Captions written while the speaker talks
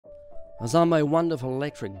I was on my wonderful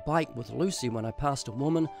electric bike with Lucy when I passed a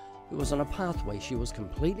woman who was on a pathway. She was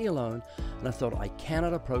completely alone, and I thought, I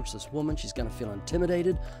cannot approach this woman. She's going to feel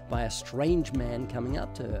intimidated by a strange man coming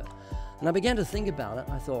up to her. And I began to think about it.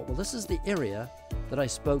 I thought, well, this is the area that I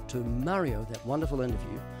spoke to Mario, that wonderful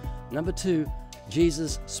interview. Number two,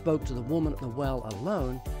 Jesus spoke to the woman at the well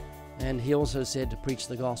alone, and he also said to preach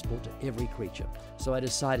the gospel to every creature. So I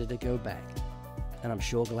decided to go back, and I'm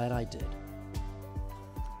sure glad I did.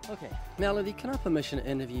 Okay, Melody, can I have permission to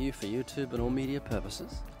interview you for YouTube and all media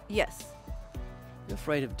purposes? Yes. You're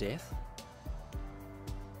afraid of death?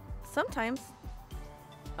 Sometimes.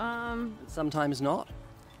 Sometimes not?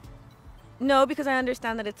 No, because I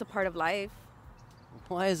understand that it's a part of life.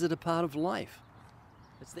 Why is it a part of life?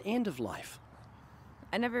 It's the end of life.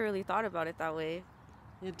 I never really thought about it that way.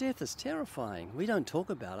 Yeah, death is terrifying. We don't talk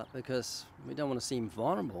about it because we don't want to seem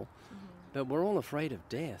vulnerable, but we're all afraid of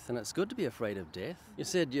death, and it's good to be afraid of death. You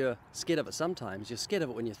said you're scared of it sometimes. You're scared of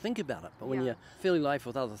it when you think about it, but when you're filling life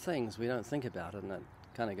with other things, we don't think about it, and it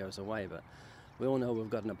kind of goes away. But we all know we've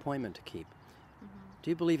got an appointment to keep. Do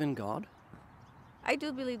you believe in God? I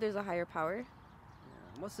do believe there's a higher power.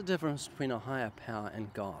 What's the difference between a higher power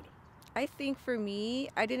and God? I think for me,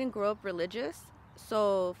 I didn't grow up religious,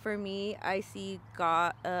 so for me, I see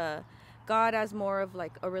God as more of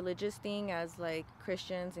like a religious thing, as like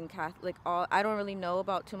Christians and Catholic. I don't really know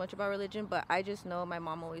too much about religion, but I just know my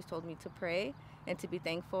mom always told me to pray and to be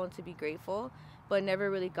thankful and to be grateful, but never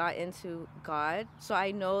really got into God. So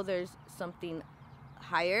I know there's something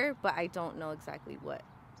higher, but I don't know exactly what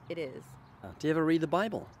it is. Do you ever read the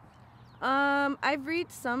Bible? I've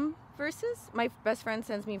read some verses. My best friend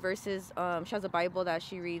sends me verses. She has a Bible that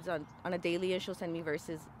she reads on a daily, and she'll send me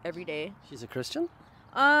verses every day. She's a Christian?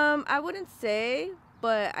 I wouldn't say,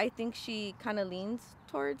 but I think she kind of leans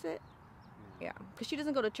towards it. Yeah, because she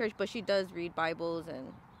doesn't go to church, but she does read Bibles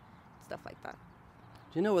and stuff like that.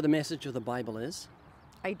 Do you know what the message of the Bible is?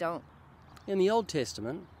 I don't. In the Old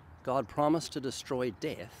Testament, God promised to destroy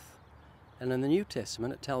death, and in the New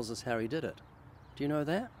Testament, it tells us how he did it. Do you know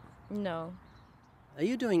that? No. Are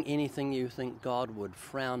you doing anything you think God would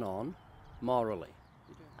frown on morally?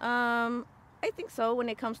 I think so when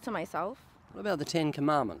it comes to myself. What about the Ten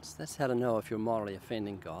Commandments? That's how to know if you're morally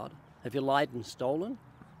offending God. Have you lied and stolen?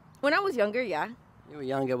 When I was younger, yeah. You were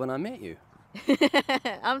younger when I met you.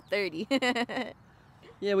 I'm 30.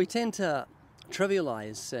 Yeah, we tend to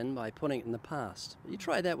trivialize sin by putting it in the past. You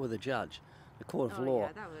try that with a judge, a court of law.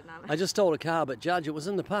 Yeah, that would not. I just stole a car, but judge, it was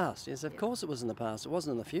in the past. Yes, of course it was in the past. It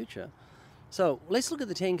wasn't in the future. So let's look at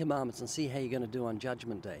the Ten Commandments and see how you're going to do on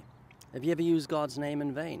Judgment Day. Have you ever used God's name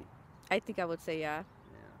in vain? I think I would say yeah.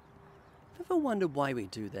 Have you ever wondered why we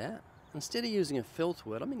do that? Instead of using a filth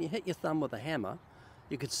word, I mean, you hit your thumb with a hammer,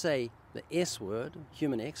 you could say the S word,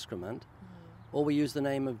 human excrement, or we use the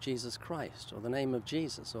name of Jesus Christ, or the name of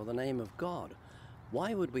Jesus, or the name of God.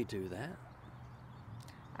 Why would we do that?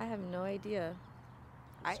 I have no idea.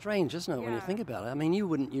 Strange, isn't it, when you think about it? I mean, you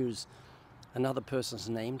wouldn't use another person's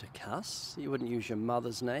name to cuss. You wouldn't use your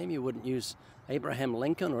mother's name. You wouldn't use Abraham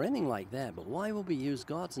Lincoln or anything like that. But why would we use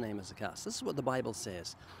God's name as a cuss? This is what the Bible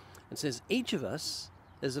says. It says, each of us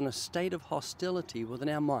is in a state of hostility within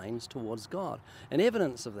our minds towards God. And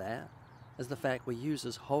evidence of that is the fact we use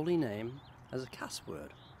his holy name as a cuss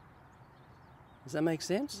word. Does that make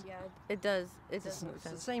sense? Yeah, it does. It does make It's the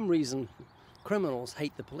sense. same reason criminals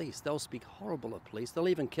hate the police. They'll speak horrible of police. They'll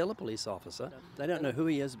even kill a police officer. They don't know who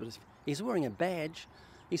he is, but if he's wearing a badge,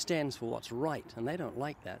 he stands for what's right, and they don't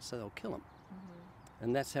like that, so they'll kill him.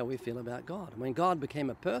 And that's how we feel about God. When God became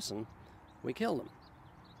a person, we killed him.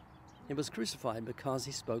 He was crucified because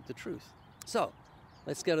he spoke the truth. So,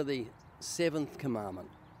 let's go to the 7th commandment.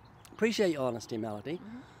 Appreciate your honesty, Melody.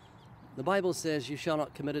 The Bible says you shall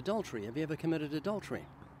not commit adultery. Have you ever committed adultery?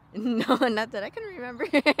 No, not that I can remember.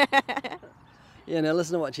 Yeah, now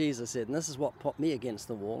listen to what Jesus said, and this is what put me against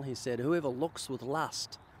the wall. He said, whoever looks with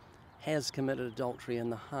lust has committed adultery in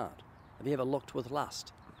the heart. Have you ever looked with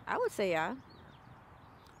lust? I would say yeah.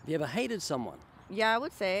 Have you ever hated someone? Yeah, I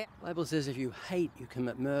would say. The Bible says if you hate, you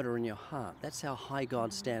commit murder in your heart. That's how high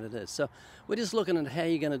God's standard is. So we're just looking at how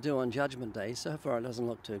you're going to do on Judgment Day. So far, it doesn't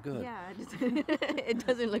look too good. Yeah, it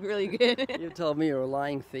doesn't look really good. You've told me you're a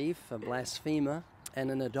lying thief, a blasphemer,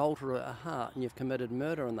 and an adulterer at heart, and you've committed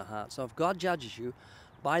murder in the heart. So if God judges you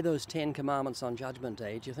by those 10 commandments on Judgment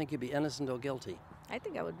Day, do you think you'd be innocent or guilty? I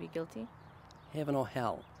think I would be guilty. Heaven or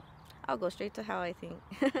hell? I'll go straight to hell, I think.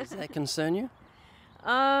 Does that concern you?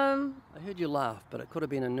 I heard you laugh, but it could have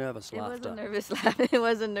been a nervous laughter. It was a nervous laugh. It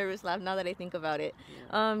was a nervous laugh now that I think about it.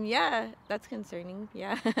 Yeah, that's concerning.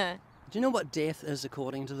 Yeah. Do you know what death is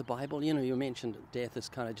according to the Bible? You know, you mentioned that death is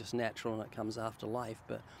kind of just natural and it comes after life,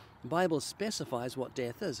 but the Bible specifies what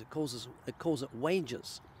death is. It calls it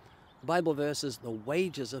wages. The Bible verse is the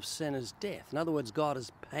wages of sin is death. In other words, God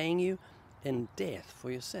is paying you in death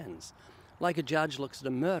for your sins. Like a judge looks at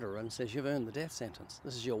a murderer and says, you've earned the death sentence.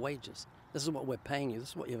 This is your wages. This is what we're paying you. This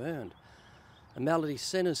is what you've earned. And Melody,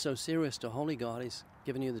 sin is so serious to holy God, he's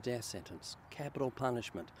given you the death sentence, capital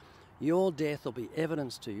punishment. Your death will be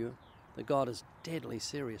evidence to you that God is deadly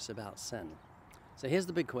serious about sin. So here's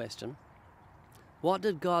the big question. What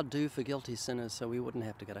did God do for guilty sinners so we wouldn't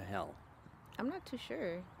have to go to hell? I'm not too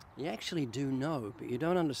sure. You actually do know, but you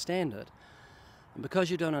don't understand it. And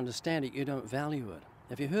because you don't understand it, you don't value it.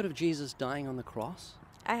 Have you heard of Jesus dying on the cross?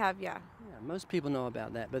 I have, yeah. Yeah, most people know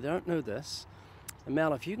about that, but they don't know this. And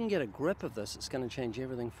Mel, if you can get a grip of this, it's going to change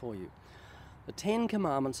everything for you. The 10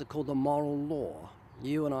 Commandments are called the moral law.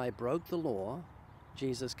 You and I broke the law.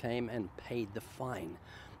 Jesus came and paid the fine.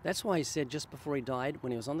 That's why he said just before he died,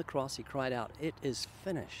 when he was on the cross, he cried out, "It is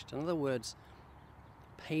finished." In other words,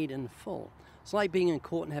 paid in full. It's like being in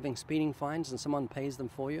court and having speeding fines and someone pays them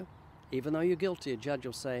for you. Even though you're guilty, a judge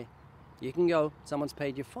will say, you can go, someone's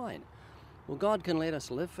paid your fine. Well, God can let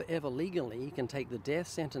us live forever legally. He can take the death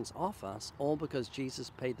sentence off us, all because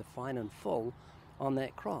Jesus paid the fine in full on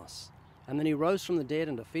that cross. And then he rose from the dead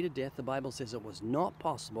and defeated death. The Bible says it was not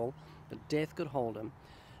possible that death could hold him.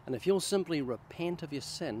 And if you'll simply repent of your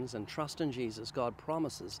sins and trust in Jesus, God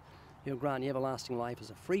promises he'll grant you everlasting life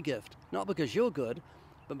as a free gift, not because you're good,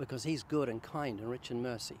 but because he's good and kind and rich in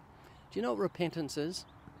mercy. Do you know what repentance is?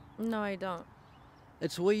 No, I don't.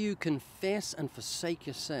 It's where you confess and forsake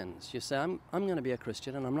your sins. You say, I'm going to be a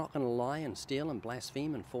Christian and I'm not going to lie and steal and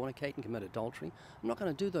blaspheme and fornicate and commit adultery. I'm not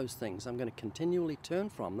going to do those things. I'm going to continually turn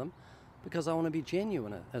from them because I want to be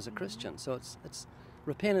genuine as a Christian. So it's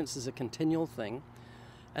repentance is a continual thing.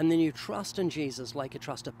 And then you trust in Jesus like you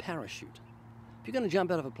trust a parachute. If you're going to jump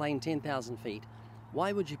out of a plane 10,000 feet,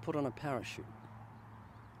 why would you put on a parachute?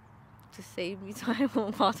 To save me so I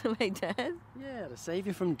won't fall to my death? Yeah, to save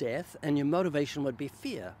you from death, and your motivation would be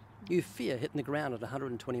fear. You fear hitting the ground at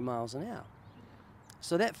 120 miles an hour.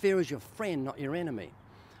 So that fear is your friend, not your enemy.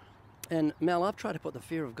 And Mel, I've tried to put the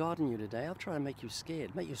fear of God in you today. I've tried to make you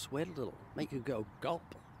scared, make you sweat a little, make you go,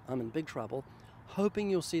 gulp, I'm in big trouble, hoping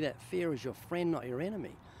you'll see that fear as your friend, not your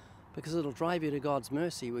enemy, because it'll drive you to God's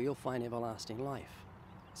mercy where you'll find everlasting life.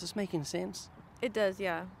 Is this making sense? It does,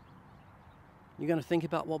 yeah. You're going to think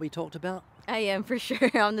about what we talked about? I am, for sure.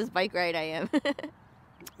 On this bike ride, I am.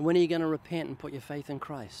 When are you going to repent and put your faith in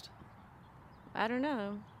Christ? I don't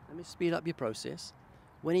know. Let me speed up your process.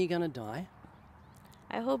 When are you going to die?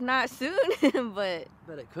 I hope not soon, but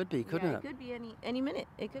it could be, couldn't yeah, it? It could be any minute.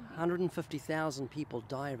 It could be. 150,000 people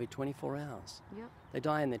die every 24 hours. Yep. They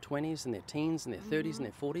die in their 20s and their teens and their 30s and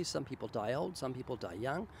their 40s. Some people die old, some people die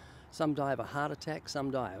young. Some die of a heart attack, some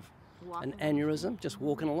die of an aneurysm, just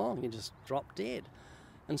walking along. You just drop dead.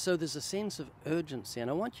 And so there's a sense of urgency. And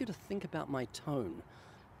I want you to think about my tone.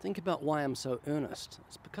 Think about why I'm so earnest.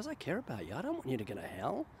 It's because I care about you. I don't want you to go to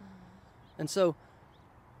hell. And so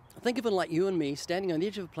think of it like you and me standing on the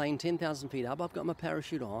edge of a plane 10,000 feet up. I've got my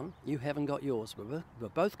parachute on. You haven't got yours. We're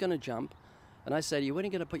both going to jump. And I say to you, when are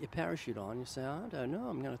you going to put your parachute on? You say, I don't know.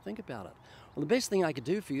 I'm going to think about it. Well, the best thing I could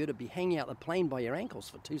do for you to be hanging out the plane by your ankles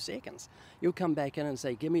for 2 seconds. You'll come back in and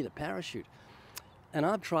say, give me the parachute. And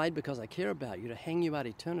I've tried, because I care about you, to hang you out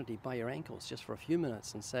eternity by your ankles just for a few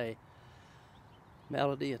minutes and say,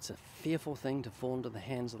 Melody, it's a fearful thing to fall into the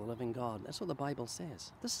hands of the living God. That's what the Bible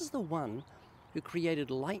says. This is the one who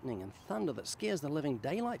created lightning and thunder that scares the living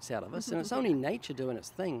daylights out of us. And it's only nature doing its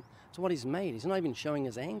thing. It's what he's made. He's not even showing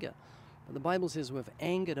his anger. But the Bible says we've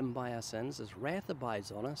angered him by our sins. His wrath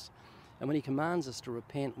abides on us. And when he commands us to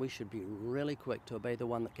repent, we should be really quick to obey the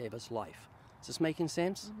one that gave us life. Is this making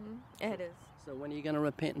sense? Mm-hmm. It is. So when are you going to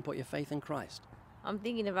repent and put your faith in Christ? I'm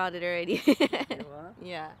thinking about it already. You are?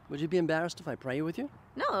 Yeah. Would you be embarrassed if I pray with you?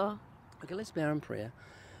 No. Okay, let's bow in prayer.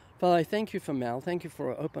 Father, I thank you for Mel. Thank you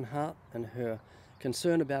for her open heart and her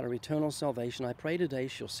concern about her eternal salvation. I pray today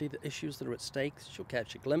she'll see the issues that are at stake. She'll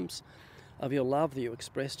catch a glimpse of your love that you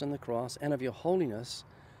expressed on the cross and of your holiness,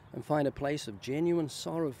 and find a place of genuine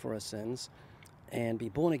sorrow for her sins, and be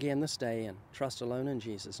born again this day and trust alone in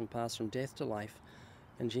Jesus and pass from death to life.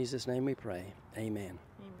 In Jesus' name we pray. Amen. Amen.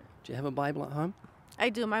 Do you have a Bible at home? I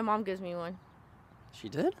do. My mom gives me one. She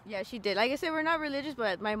did? Yeah, she did. Like I said, we're not religious,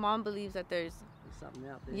 but my mom believes that there's something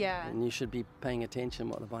out there. Yeah. And you should be paying attention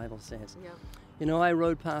what the Bible says. Yeah. You know, I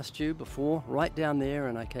rode past you before, right down there,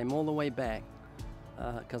 and I came all the way back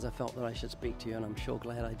because I felt that I should speak to you, and I'm sure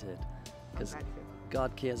glad I did. Because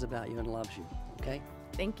God cares about you and loves you. Okay?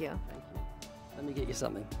 Thank you. Thank you. Let me get you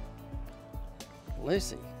something.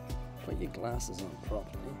 Lucy, put your glasses on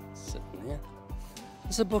properly. Sitting there.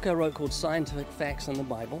 This is a book I wrote called Scientific Facts in the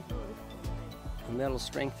Bible, and that'll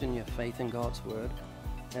strengthen your faith in God's Word.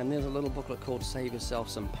 And there's a little booklet called Save Yourself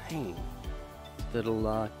Some Pain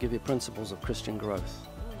that'll give you principles of Christian growth.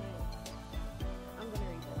 I'm going to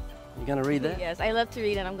read this. You going to read that? Yes, I love to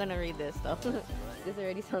read, and I'm going to read this stuff. This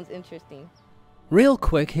already sounds interesting. Real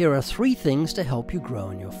quick, here are 3 things to help you grow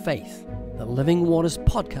in your faith. The Living Waters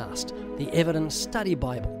Podcast, the Evidence Study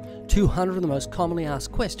Bible, 200 of the most commonly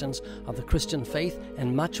asked questions of the Christian faith,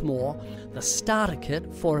 and much more. The Starter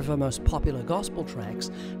Kit, 4 of our most popular gospel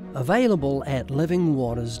tracks, available at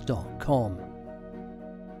livingwaters.com.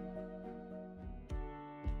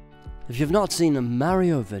 If you've not seen the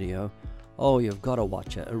Mario video, oh, you've got to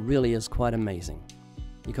watch it. It really is quite amazing.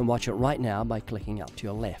 You can watch it right now by clicking up to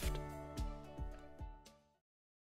your left.